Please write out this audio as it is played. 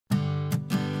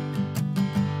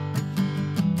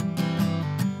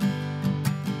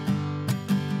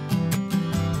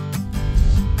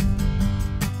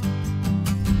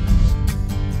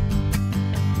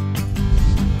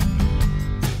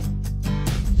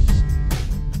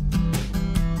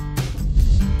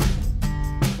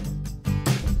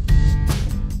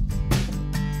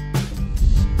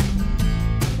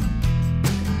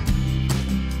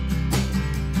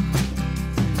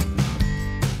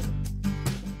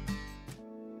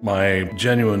My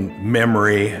genuine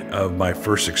memory of my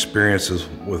first experiences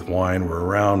with wine were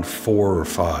around 4 or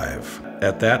 5.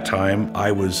 At that time,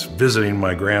 I was visiting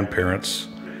my grandparents,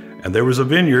 and there was a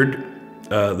vineyard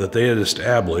that they had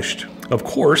established. Of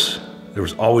course, there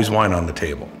was always wine on the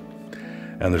table,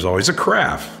 and there's always a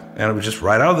carafe, and it was just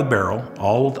right out of the barrel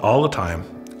all the time.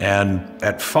 And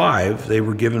at 5, they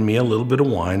were giving me a little bit of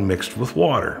wine mixed with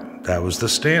water. That was the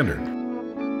standard.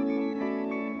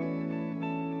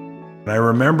 And I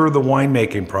remember the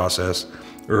winemaking process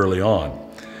early on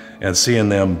and seeing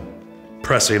them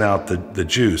pressing out the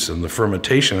juice and the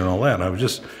fermentation and all that. And I was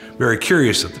just very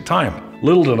curious at the time.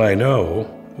 Little did I know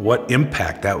what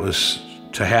impact that was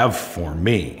to have for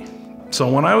me.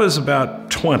 So when I was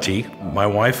about 20, my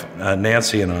wife,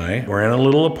 Nancy, and I were in a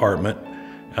little apartment,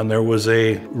 and there was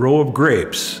a row of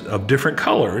grapes of different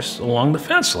colors along the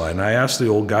fence line. I asked the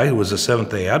old guy, who was a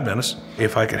Seventh-day Adventist,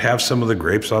 if I could have some of the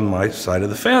grapes on my side of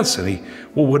the fence. And he,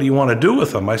 well, what do you want to do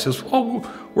with them? I says, oh,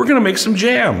 we're gonna make some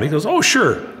jam. He goes, oh,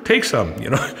 sure, take some, you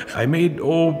know. I made,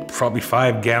 probably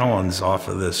 5 gallons off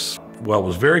of this. Well, it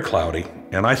was very cloudy,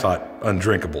 and I thought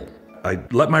undrinkable. I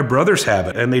let my brothers have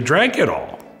it, and they drank it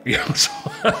all. You know,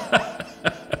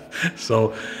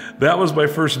 so that was my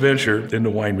first venture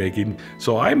into winemaking.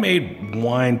 So I made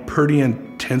wine pretty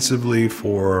intensively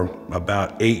for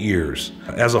about 8 years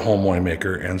as a home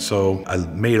winemaker. And so I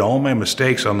made all my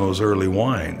mistakes on those early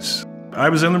wines. I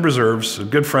was in the reserves. A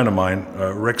good friend of mine,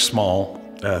 Rick Small,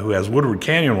 who has Woodward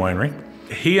Canyon Winery,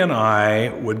 he and I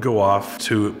would go off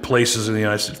to places in the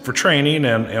United States for training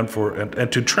and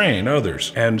to train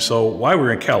others. And so while we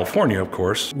were in California, of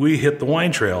course, we hit the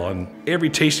wine trail and every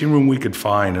tasting room we could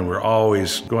find, and we're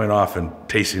always going off and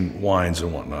tasting wines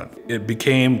and whatnot. It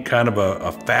became kind of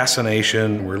a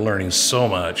fascination. We're learning so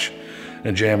much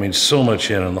and jamming so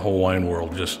much in the whole wine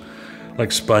world, just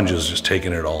like sponges, just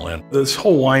taking it all in. This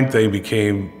whole wine thing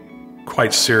became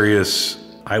quite serious,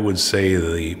 I would say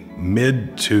the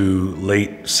mid to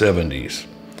late 70s,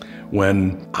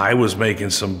 when I was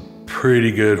making some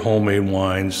pretty good homemade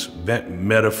wines.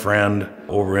 Met a friend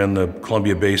over in the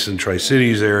Columbia Basin,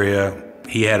 Tri-Cities area.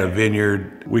 He had a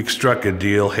vineyard. We struck a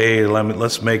deal. Hey,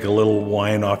 let's make a little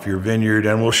wine off your vineyard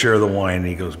and we'll share the wine. And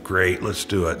he goes, great, let's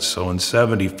do it. So in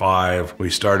 75, we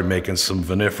started making some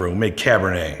vinifera. We made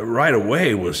Cabernet. Right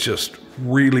away was just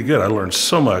really good. I learned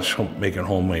so much making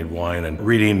homemade wine and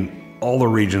reading all the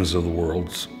regions of the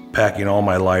world, packing all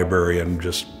my library and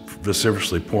just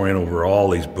vociferously pouring over all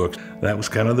these books. That was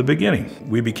kind of the beginning.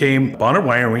 We became Bonner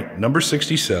Winery number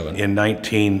 67 in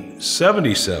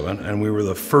 1977, and we were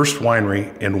the first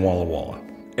winery in Walla Walla.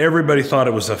 Everybody thought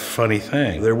it was a funny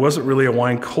thing. There wasn't really a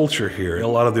wine culture here. A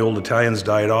lot of the old Italians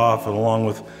died off, and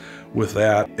along with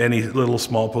that, any little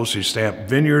small postage stamp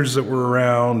vineyards that were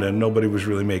around, and nobody was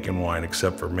really making wine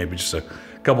except for maybe just a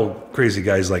couple crazy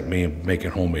guys like me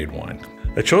making homemade wine.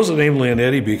 I chose the name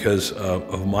Leonetti because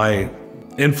of my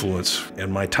influence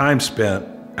and my time spent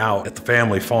out at the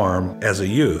family farm as a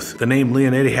youth. The name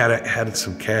Leonetti had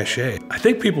some cachet. I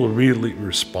think people really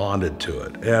responded to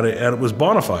it, and it was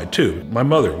bona fide too. My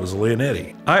mother was a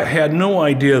Leonetti. I had no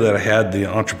idea that I had the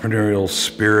entrepreneurial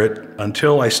spirit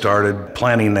until I started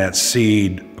planting that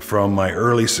seed from my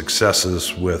early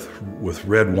successes with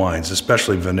red wines,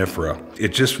 especially vinifera. It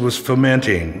just was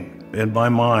fermenting in my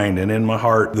mind and in my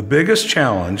heart. The biggest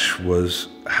challenge was,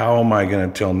 how am I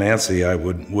going to tell Nancy I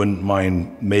wouldn't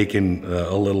mind making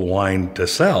a little wine to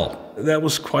sell? That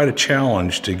was quite a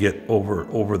challenge to get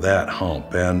over that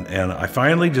hump. And I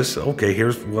finally just said, okay,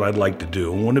 here's what I'd like to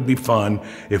do. Wouldn't it be fun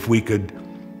if we could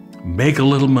make a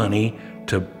little money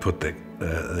to put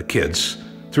the kids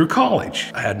through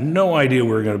college? I had no idea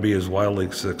we were going to be as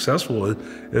wildly successful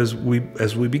as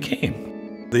we became.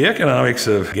 The economics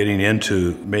of getting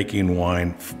into making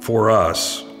wine for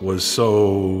us was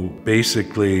so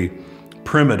basically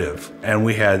primitive, and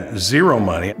we had zero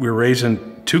money. We were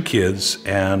raising 2 kids,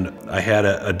 and I had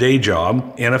a day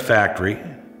job in a factory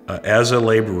as a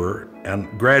laborer, and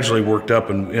gradually worked up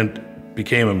and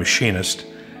became a machinist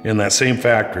in that same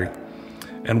factory,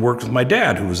 and worked with my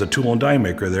dad, who was a tool and die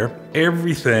maker there.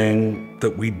 Everything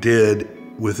that we did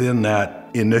within that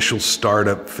initial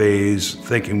startup phase,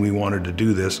 thinking we wanted to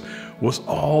do this, was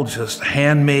all just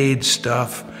handmade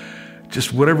stuff,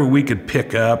 just whatever we could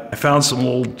pick up. I found some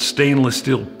old stainless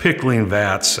steel pickling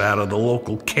vats out of the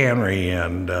local cannery,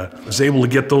 and was able to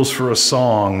get those for a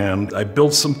song. And I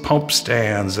built some pump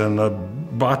stands, and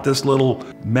bought this little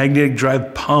magnetic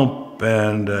drive pump,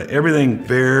 and everything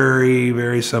very,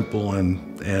 very simple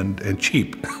and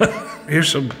cheap.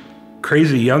 Here's some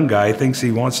crazy young guy thinks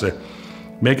he wants to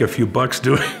make a few bucks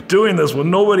doing this when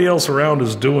nobody else around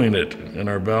is doing it in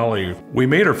our valley. We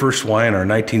made our first wine, our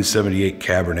 1978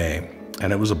 Cabernet,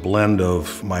 and it was a blend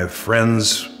of my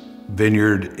friend's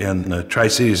vineyard in the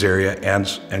Tri-Cities area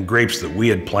and grapes that we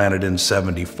had planted in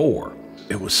 '74.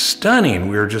 It was stunning.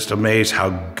 We were just amazed how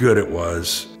good it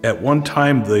was. At one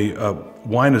time, the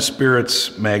Wine and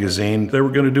Spirits magazine, they were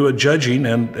going to do a judging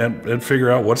and figure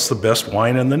out what's the best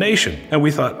wine in the nation. And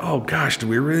we thought, oh gosh, do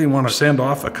we really want to send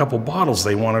off a couple bottles?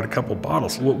 They wanted a couple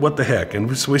bottles. What the heck?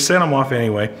 And so we sent them off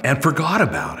anyway and forgot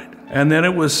about it. And then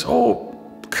it was,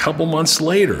 a couple months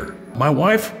later, my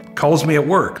wife calls me at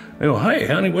work. I go, hey,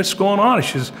 honey, what's going on?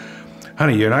 She says,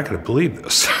 honey, you're not going to believe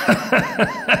this.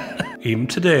 Even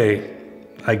today,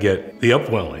 I get the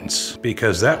upwellings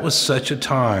because that was such a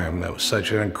time, that was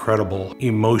such an incredible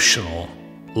emotional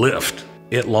lift.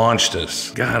 It launched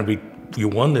us. God, you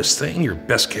won this thing, your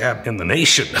best cab in the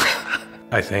nation.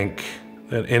 I think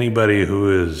that anybody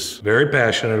who is very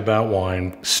passionate about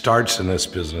wine starts in this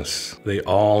business. They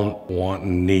all want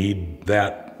and need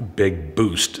that big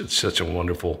boost. It's such a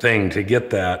wonderful thing to get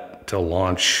that, to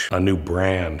launch a new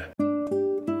brand.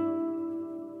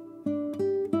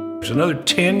 There's another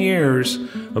 10 years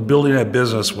of building that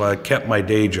business while I kept my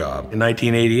day job. In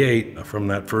 1988, from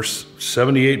that first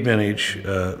 78 vintage,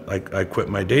 I quit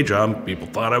my day job. People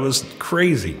thought I was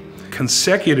crazy.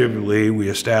 Consecutively, we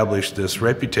established this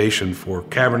reputation for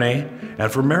Cabernet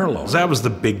and for Merlot. That was the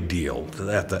big deal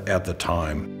at the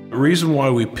time. The reason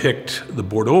why we picked the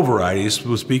Bordeaux varieties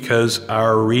was because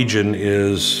our region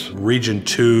is Region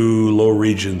 2, Low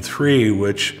Region 3,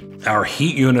 which our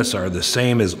heat units are the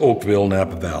same as Oakville,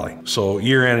 Napa Valley. So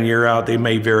year in and year out, they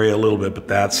may vary a little bit, but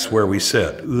that's where we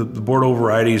sit. The Bordeaux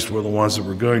varieties were the ones that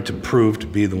were going to prove to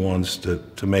be the ones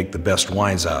to make the best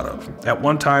wines out of. At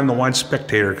one time, the Wine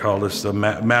Spectator called us the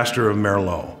master of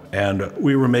Merlot. And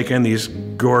we were making these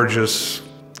gorgeous,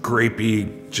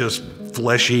 grapey, just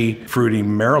fleshy, fruity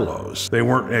Merlots. They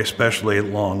weren't especially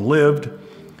long-lived,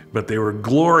 but they were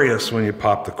glorious when you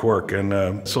popped the cork.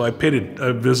 And so I paid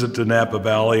a visit to Napa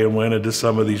Valley and went into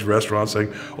some of these restaurants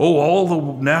saying, oh, all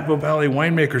the Napa Valley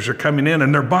winemakers are coming in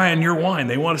and they're buying your wine.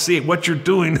 They want to see what you're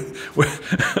doing with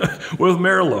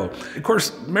Merlot. Of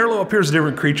course, Merlot appears a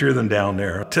different creature than down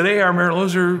there. Today, our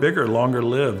Merlots are bigger, longer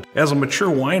lived. As a mature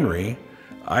winery,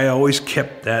 I always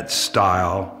kept that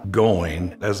style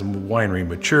going. As the winery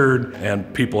matured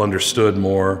and people understood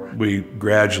more, we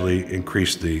gradually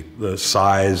increased the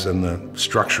size and the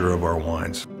structure of our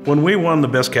wines. When we won the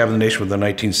Best Cab in the Nation with the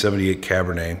 1978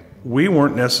 Cabernet, we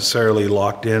weren't necessarily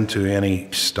locked into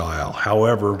any style.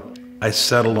 However, I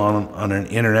settled on an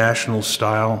international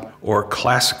style or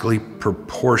classically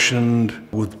proportioned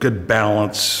with good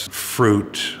balance,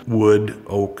 fruit, wood,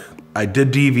 oak. I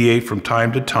did deviate from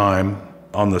time to time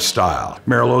on the style.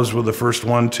 Merlots were the first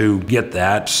one to get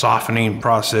that softening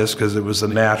process because it was a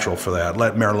natural for that.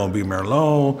 Let Merlot be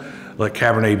Merlot, let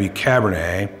Cabernet be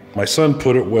Cabernet. My son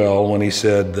put it well when he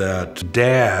said that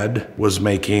Dad was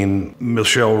making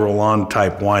Michel Rolland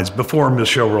type wines before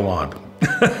Michel Rolland.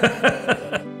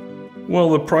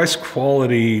 Well, the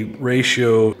price-quality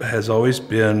ratio has always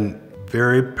been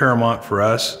very paramount for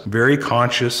us, very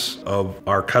conscious of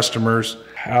our customers,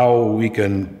 how we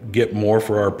can get more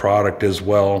for our product as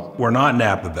well. We're not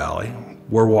Napa Valley,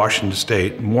 we're Washington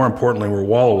State. More importantly, we're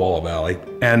Walla Walla Valley.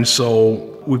 And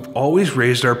so we've always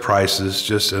raised our prices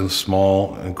just in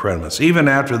small increments. Even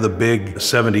after the big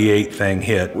 78 thing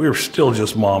hit, we were still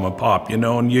just mom and pop, you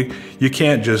know, and you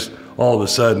can't just all of a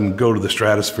sudden go to the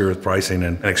stratosphere with pricing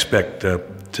and expect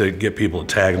to get people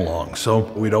to tag along. So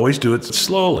we'd always do it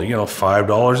slowly, you know,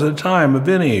 $5 at a time, a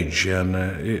vintage,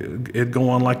 and it'd go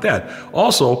on like that.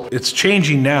 Also, it's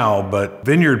changing now, but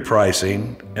vineyard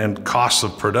pricing and costs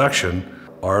of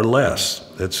production are less.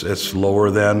 It's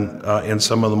lower than in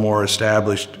some of the more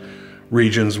established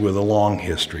regions with a long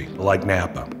history, like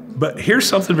Napa. But here's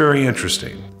something very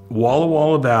interesting. Walla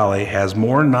Walla Valley has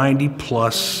more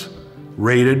 90+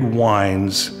 rated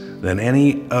wines than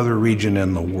any other region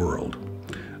in the world.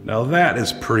 Now that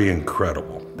is pretty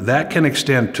incredible. That can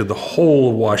extend to the whole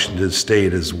of Washington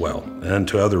State as well, and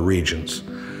to other regions,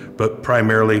 but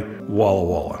primarily Walla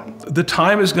Walla. The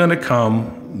time is going to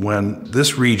come when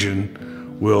this region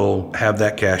will have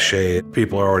that cachet.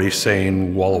 People are already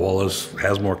saying Walla Walla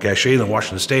has more cachet than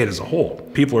Washington State as a whole.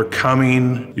 People are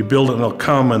coming, you build it and they'll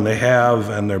come, and they have,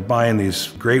 and they're buying these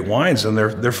great wines, and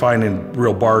they're finding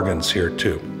real bargains here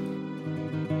too.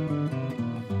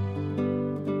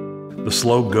 The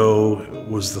slow go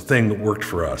was the thing that worked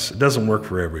for us. It doesn't work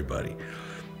for everybody.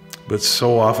 But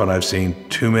so often I've seen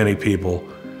too many people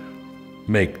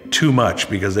make too much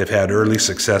because they've had early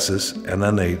successes, and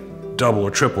then they double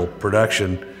or triple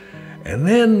production, And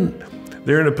then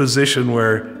they're in a position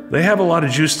where they have a lot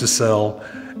of juice to sell,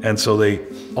 and so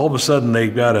all of a sudden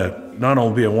they've got to not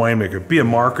only be a winemaker, be a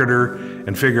marketer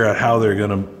and figure out how they're going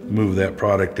to move that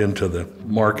product into the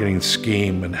marketing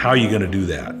scheme and how you're going to do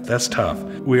that. That's tough.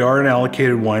 We are an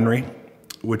allocated winery,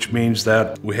 which means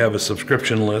that we have a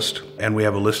subscription list and we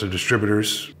have a list of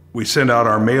distributors. We send out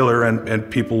our mailer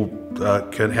and people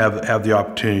can have the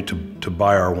opportunity to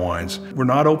buy our wines. We're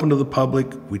not open to the public.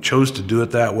 We chose to do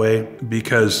it that way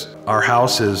because our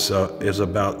house is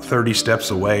about 30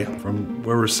 steps away from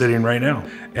where we're sitting right now.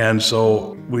 And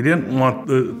so we didn't want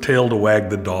the tail to wag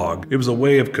the dog. It was a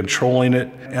way of controlling it,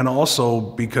 and also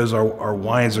because our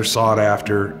wines are sought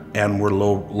after and we're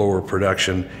lower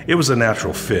production, it was a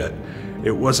natural fit.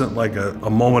 It wasn't like a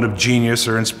moment of genius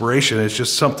or inspiration. It's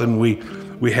just something we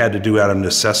had to do out of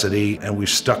necessity, and we've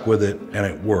stuck with it, and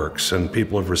it works, and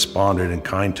people have responded in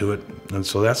kind to it. And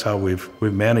so that's how we've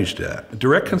managed that.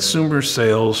 Direct consumer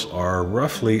sales are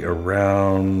roughly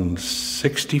around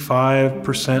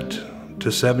 65% to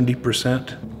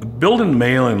 70%. Building a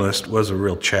mailing list was a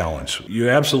real challenge. You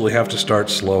absolutely have to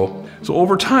start slow. So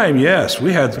over time, yes,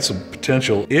 we had some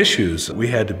potential issues. We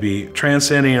had to be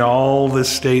transcending all the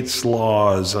state's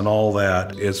laws and all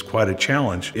that. It's quite a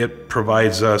challenge. It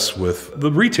provides us with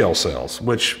the retail sales,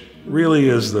 which really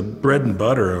is the bread and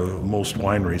butter of most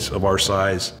wineries of our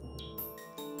size.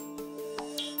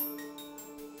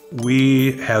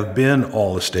 We have been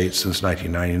all estate since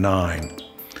 1999,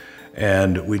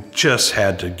 and we just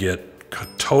had to get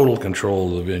total control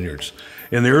of the vineyards.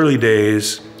 In the early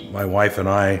days, my wife and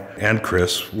I and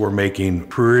Chris were making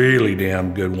really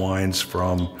damn good wines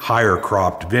from higher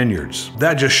cropped vineyards.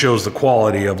 That just shows the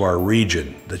quality of our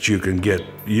region, that you can get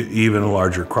even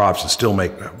larger crops and still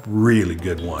make really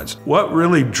good wines. What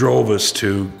really drove us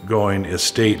to going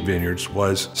estate vineyards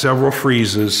was several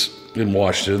freezes in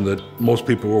Washington that most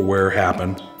people were aware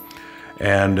happened.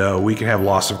 And we can have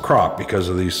loss of crop because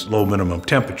of these low minimum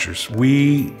temperatures.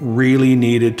 We really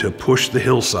needed to push the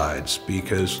hillsides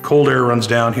because cold air runs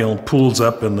downhill and pools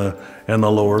up in the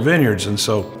lower vineyards. And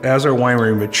so as our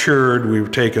winery matured, we were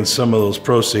taking some of those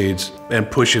proceeds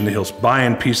and pushing the hills,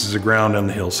 buying pieces of ground on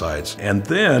the hillsides, and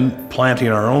then planting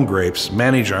our own grapes,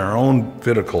 managing our own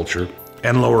viticulture,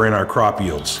 and lowering our crop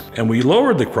yields. And we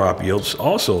lowered the crop yields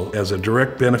also as a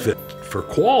direct benefit for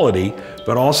quality,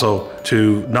 but also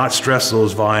to not stress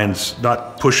those vines,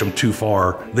 not push them too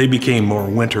far. They became more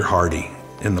winter hardy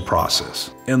in the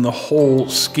process. In the whole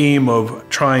scheme of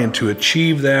trying to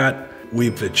achieve that,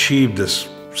 we've achieved this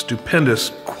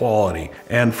stupendous quality.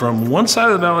 And from one side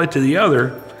of the valley to the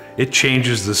other, it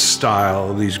changes the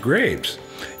style of these grapes.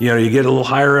 You know, you get a little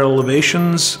higher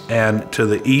elevations, and to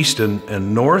the east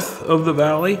and north of the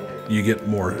valley, you get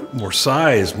more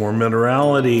size, more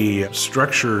minerality,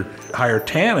 structure, higher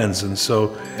tannins,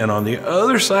 and on the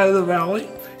other side of the valley,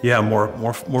 yeah,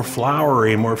 more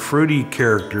flowery, more fruity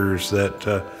characters that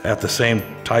at the same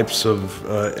types of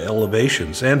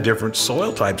elevations and different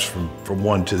soil types from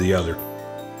one to the other.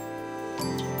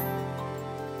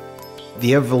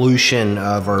 The evolution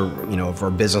of our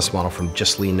business model from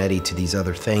just Leonetti to these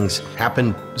other things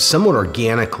happened somewhat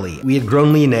organically. We had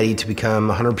grown Leonetti to become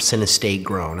 100% estate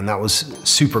grown, and that was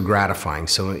super gratifying.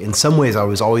 So in some ways I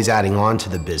was always adding on to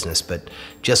the business, but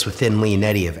just within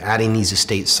Leonetti of adding these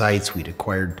estate sites, we'd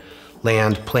acquired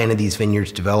land, planted these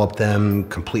vineyards, developed them,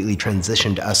 completely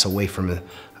transitioned us away from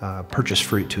purchased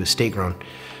fruit to estate grown.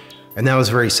 And that was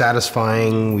very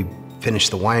satisfying. We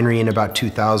finished the winery in about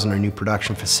 2000, our new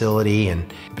production facility,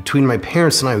 and between my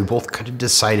parents and I, we both kind of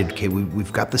decided, okay,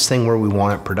 we've got this thing where we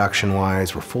want it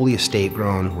production-wise, we're fully estate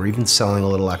grown, we're even selling a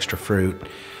little extra fruit,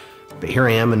 but here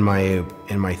I am in my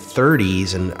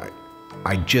 30s, and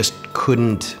I just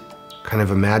couldn't kind of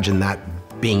imagine that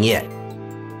being it.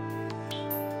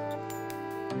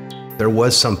 There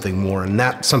was something more, and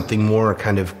that something more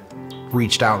kind of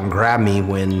reached out and grabbed me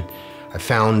when I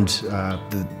found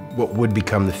what would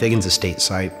become the Figgins estate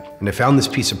site. And I found this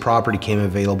piece of property came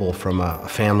available from a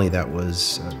family that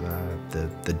was,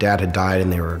 the dad had died,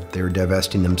 and they were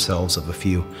divesting themselves of a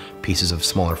few pieces of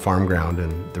smaller farm ground,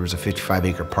 and there was a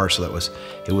 55-acre parcel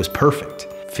that was perfect.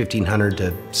 1,500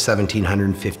 to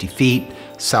 1,750 feet,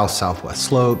 south-southwest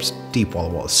slopes, deep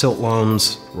wall-to-wall silt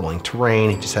loams, rolling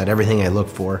terrain. It just had everything I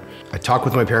looked for. I talked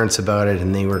with my parents about it,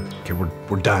 and they were, okay,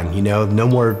 we're done. You know, no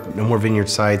more vineyard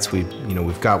sites.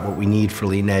 We've got what we need for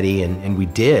Leonetti, and we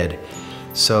did.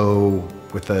 So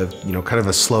with a kind of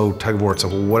a slow tug of war, it's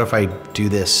like, well, what if I do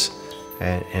this?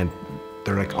 And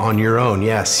they're like, on your own,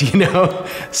 yes,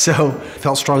 So I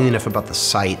felt strongly enough about the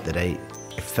site that I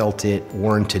felt it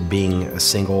warranted being a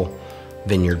single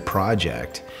vineyard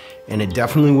project. And it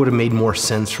definitely would have made more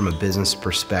sense from a business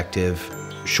perspective,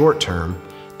 short term,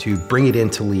 to bring it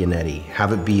into Leonetti,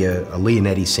 have it be a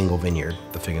Leonetti single vineyard,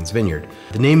 the Figgins Vineyard.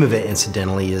 The name of it,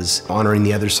 incidentally, is honoring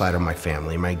the other side of my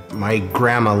family. My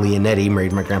grandma Leonetti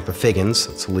married my grandpa Figgins.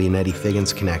 It's a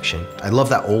Leonetti-Figgins connection. I love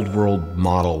that old world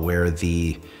model where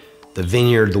the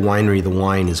vineyard, the winery, the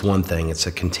wine is one thing. It's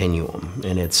a continuum,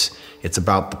 and it's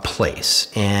about the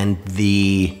place. And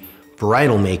the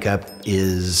varietal makeup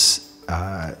is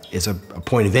a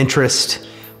point of interest,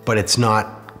 but it's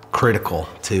not critical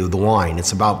to the wine.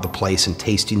 It's about the place and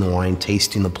tasting the wine,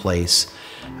 tasting the place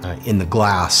in the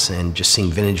glass, and just seeing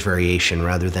vintage variation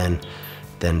rather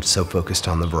than so focused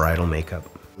on the varietal makeup.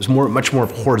 It was much more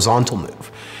of a horizontal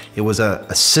move. It was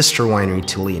a sister winery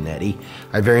to Leonetti.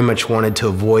 I very much wanted to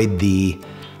avoid the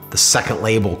second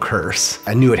label curse.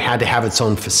 I knew it had to have its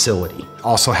own facility.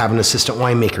 Also have an assistant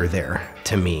winemaker there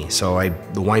to me. So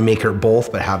the winemaker at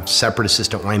both, but have separate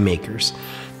assistant winemakers.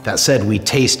 That said, we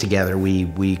taste together,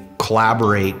 we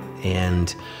collaborate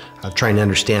and trying to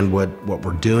understand what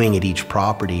we're doing at each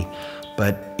property.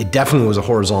 But it definitely was a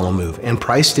horizontal move, and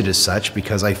priced it as such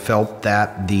because I felt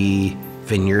that the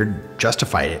vineyard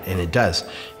justified it, and it does.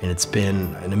 And it's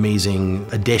been an amazing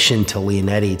addition to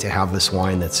Leonetti to have this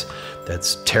wine that's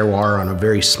terroir on a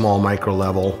very small micro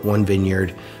level, one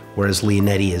vineyard, whereas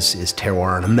Leonetti is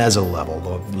terroir on a meso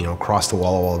level, across the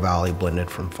Walla Walla Valley, blended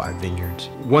from 5 vineyards.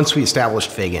 Once we established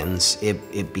Figgins,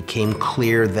 it became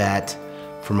clear that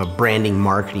from a branding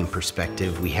marketing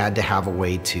perspective, we had to have a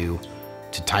way to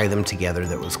tie them together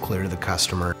that was clear to the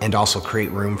customer, and also create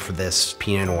room for this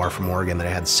Pinot Noir from Oregon that I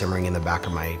had simmering in the back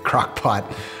of my crock pot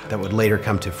that would later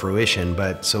come to fruition.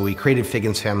 But so we created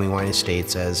Figgins Family Wine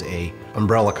Estates as a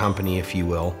umbrella company, if you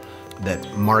will,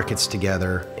 that markets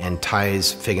together and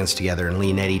ties Figgins together and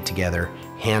Leonetti together,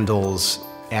 handles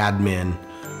admin,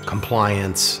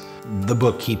 compliance, the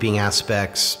bookkeeping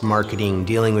aspects, marketing,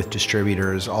 dealing with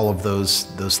distributors, all of those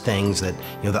things that,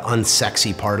 the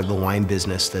unsexy part of the wine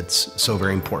business that's so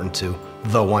very important to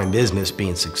the wine business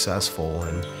being successful.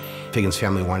 And Figgins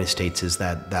Family Wine Estates is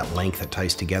that link that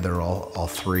ties together all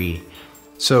three.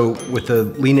 So with the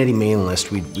Leonetti mailing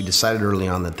list, we decided early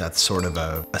on that that's sort of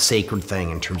a sacred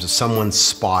thing in terms of someone's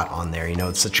spot on there.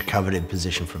 It's such a coveted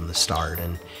position from the start,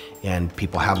 and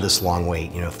people have this long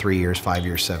wait, 3 years, 5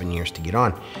 years, 7 years to get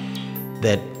on,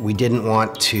 that we didn't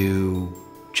want to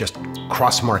just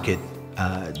cross-market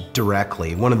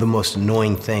directly. One of the most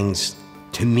annoying things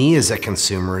to me as a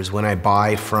consumer is when I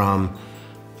buy from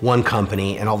one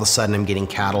company and all of a sudden I'm getting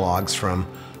catalogs from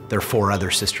their 4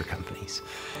 other sister companies.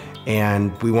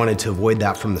 And we wanted to avoid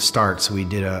that from the start, so we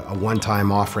did a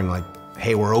one-time offering like,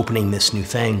 hey, we're opening this new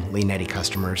thing, Leonetti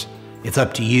customers. It's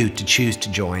up to you to choose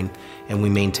to join, and we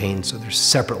maintain. So there's a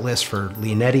separate list for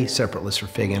Leonetti, separate list for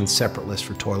Figgins, separate list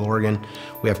for Toil Oregon.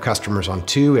 We have customers on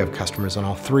 2, we have customers on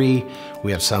all 3.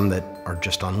 We have some that are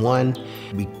just on 1.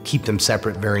 We keep them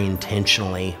separate very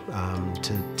intentionally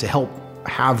to help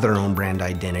have their own brand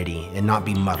identity and not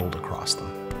be muddled across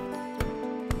them.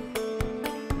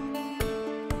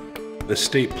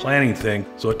 Estate planning thing,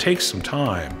 so it takes some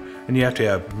time, and you have to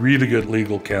have really good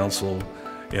legal counsel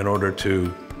in order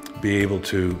to be able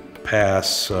to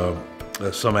pass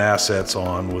some assets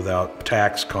on without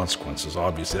tax consequences.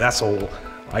 Obviously, that's the whole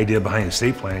idea behind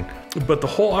estate planning. But the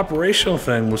whole operational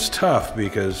thing was tough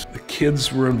because the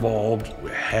kids were involved.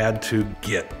 We had to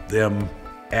get them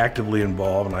actively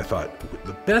involved, and I thought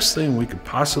the best thing we could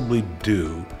possibly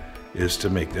do is to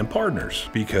make them partners,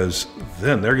 because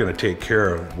then they're going to take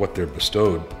care of what they're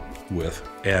bestowed with.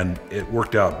 And it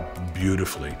worked out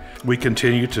beautifully. We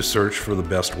continue to search for the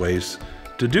best ways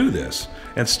to do this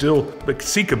and still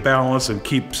seek a balance and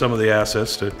keep some of the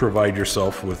assets to provide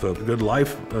yourself with a good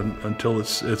life until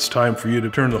it's time for you to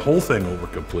turn the whole thing over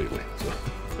completely. So.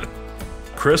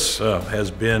 Chris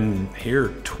has been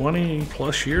here 20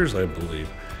 plus years, I believe.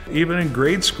 Even in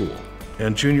grade school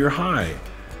and junior high,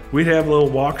 we'd have little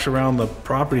walks around the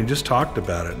property and just talked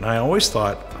about it. And I always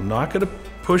thought, I'm not going to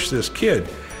push this kid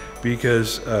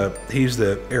because he's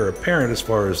the heir apparent as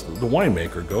far as the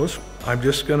winemaker goes. I'm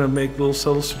just going to make little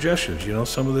subtle suggestions.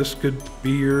 Some of this could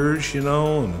be yours,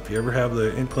 and if you ever have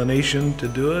the inclination to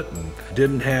do it. And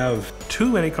didn't have too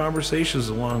many conversations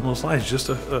along those lines, just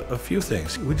a few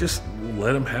things. We just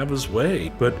let him have his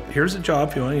way. But here's a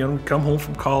job, you come home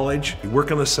from college, you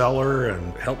work in the cellar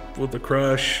and help with the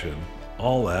crush and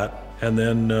all that. And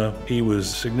then he was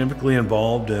significantly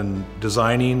involved in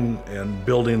designing and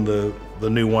building the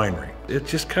new winery. It's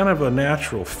just kind of a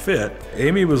natural fit.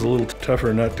 Amy was a little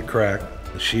tougher nut to crack.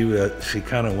 She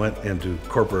kind of went into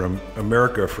corporate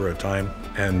America for a time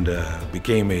and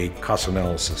became a cost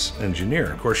analysis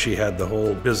engineer. Of course, she had the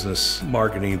whole business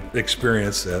marketing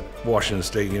experience at Washington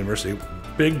State University.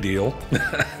 Big deal.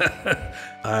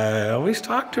 I always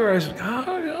talked to her. I said,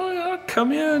 oh,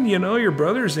 come in, you know, your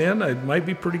brother's in. I might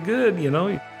be pretty good, you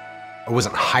know. I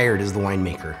wasn't hired as the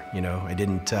winemaker, you know. I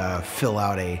didn't fill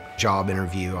out a job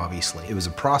interview, obviously. It was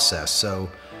a process. So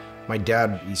my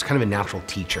dad, he's kind of a natural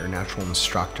teacher, natural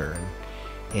instructor.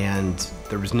 And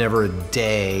there was never a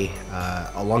day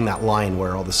along that line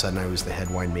where all of a sudden I was the head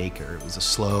winemaker. It was a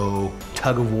slow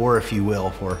tug of war, if you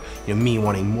will, for me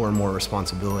wanting more and more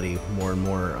responsibility, more and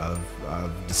more of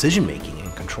decision-making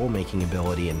and control-making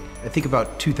ability. And I think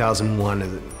about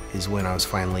 2001 is when I was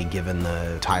finally given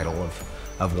the title of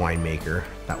winemaker.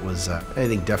 That was, I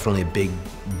think, definitely a big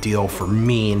deal for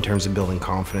me in terms of building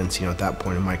confidence, at that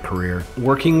point in my career.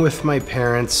 Working with my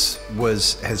parents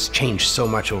has changed so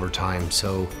much over time.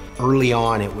 So early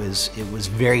on, it was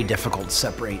very difficult to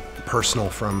separate personal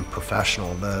from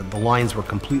professional. The lines were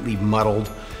completely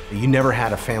muddled. You never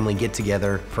had a family get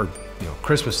together for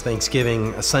Christmas,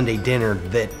 Thanksgiving, a Sunday dinner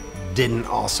that didn't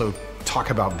also talk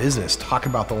about business, talk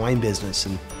about the wine business,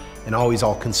 and always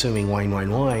all consuming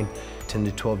wine. 10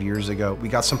 to 12 years ago, we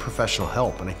got some professional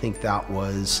help, and I think that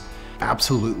was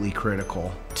absolutely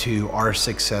critical to our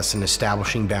success in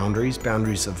establishing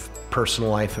boundaries of personal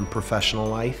life and professional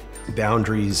life,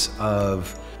 boundaries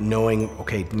of knowing,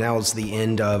 okay, now's the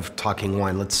end of talking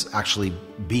wine. Let's actually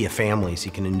be a family so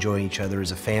you can enjoy each other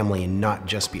as a family and not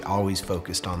just be always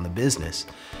focused on the business.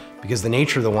 Because the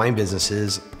nature of the wine business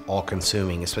is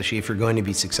all-consuming, especially if you're going to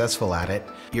be successful at it.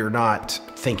 You're not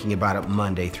thinking about it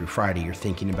Monday through Friday. You're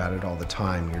thinking about it all the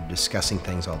time. You're discussing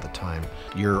things all the time.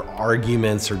 Your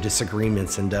arguments or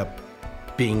disagreements end up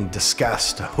being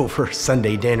discussed over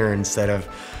Sunday dinner instead of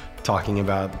talking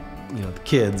about the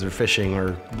kids or fishing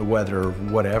or the weather or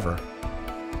whatever.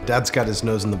 Dad's got his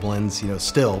nose in the blends,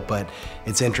 still, but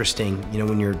it's interesting,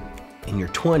 when you're in your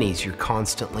 20s, you're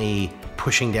constantly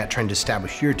pushing Dad, trying to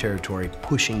establish your territory,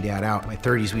 pushing Dad out. In my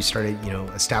 30s, we started,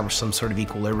 establish some sort of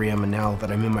equilibrium, and now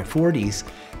that I'm in my 40s,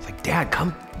 it's like, Dad,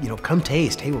 come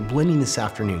taste. Hey, we're blending this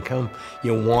afternoon. Come,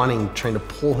 trying to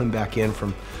pull him back in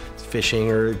from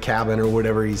fishing or cabin or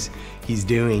whatever he's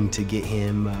doing to get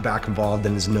him back involved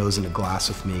and his nose in a glass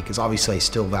with me, because obviously I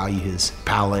still value his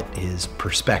palate, his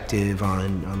perspective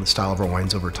on the style of our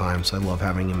wines over time, so I love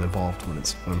having him involved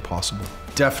when possible.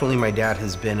 Definitely my dad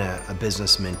has been a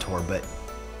business mentor, but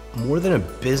more than a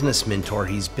business mentor,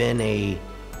 he's been a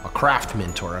craft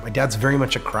mentor. My dad's very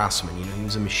much a craftsman. He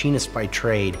was a machinist by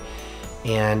trade,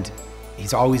 and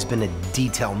he's always been a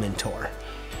detail mentor.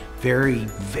 Very,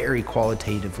 very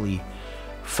qualitatively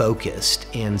focused,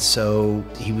 and so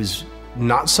he was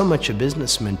not so much a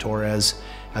business mentor as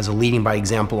a leading by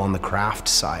example on the craft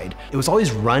side. It was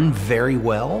always run very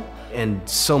well, and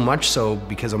so much so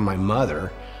because of my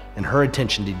mother and her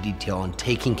attention to detail and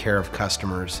taking care of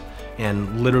customers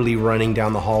and literally running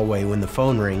down the hallway when the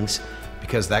phone rings,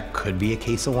 because that could be a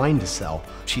case of wine to sell.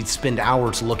 She'd spend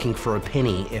hours looking for a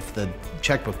penny if the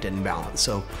checkbook didn't balance.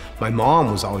 So my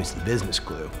mom was always the business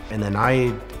glue. And then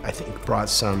I think brought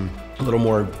a little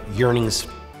more yearnings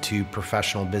to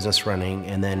professional business running.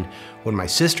 And then when my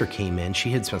sister came in, she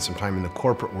had spent some time in the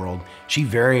corporate world. She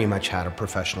very much had a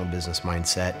professional business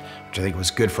mindset, which I think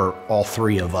was good for all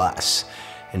three of us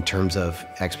in terms of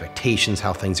expectations,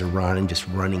 how things are run, and just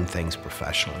running things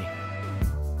professionally.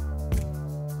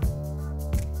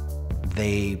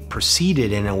 They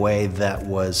proceeded in a way that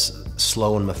was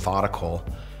slow and methodical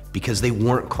because they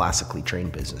weren't classically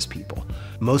trained business people.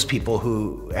 Most people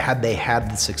who had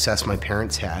the success my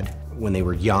parents had when they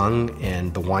were young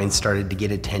and the wine started to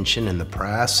get attention in the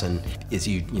press, and as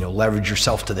you leverage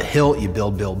yourself to the hilt, you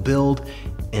build,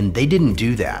 and they didn't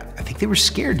do that. I think they were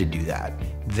scared to do that.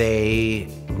 They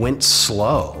went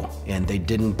slow and they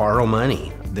didn't borrow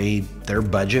money. Their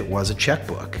budget was a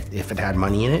checkbook. If it had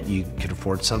money in it, you could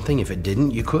afford something. If it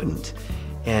didn't, you couldn't.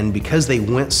 And because they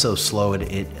went so slow, it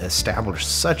established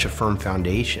such a firm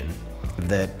foundation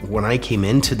that when I came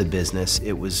into the business,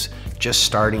 it was just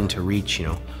starting to reach,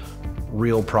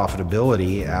 real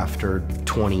profitability after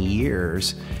 20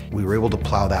 years. We were able to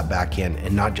plow that back in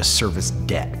and not just service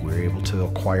debt. We were able to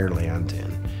acquire land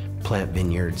and plant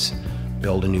vineyards,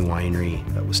 build a new winery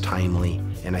that was timely.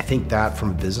 And I think that from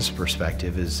a business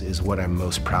perspective is what I'm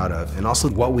most proud of. And also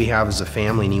what we have as a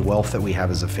family, any wealth that we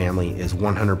have as a family is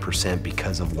 100%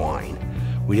 because of wine.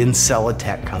 We didn't sell a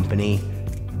tech company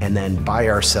and then buy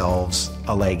ourselves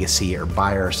a legacy or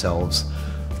buy ourselves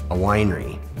a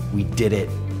winery. We did it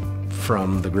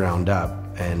from the ground up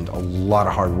and a lot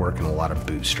of hard work and a lot of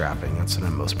bootstrapping. That's what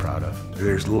I'm most proud of.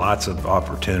 There's lots of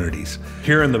opportunities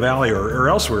here in the Valley or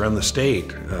elsewhere in the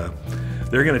state.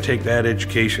 They're going to take that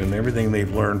education, everything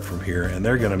they've learned from here, and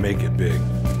they're going to make it big.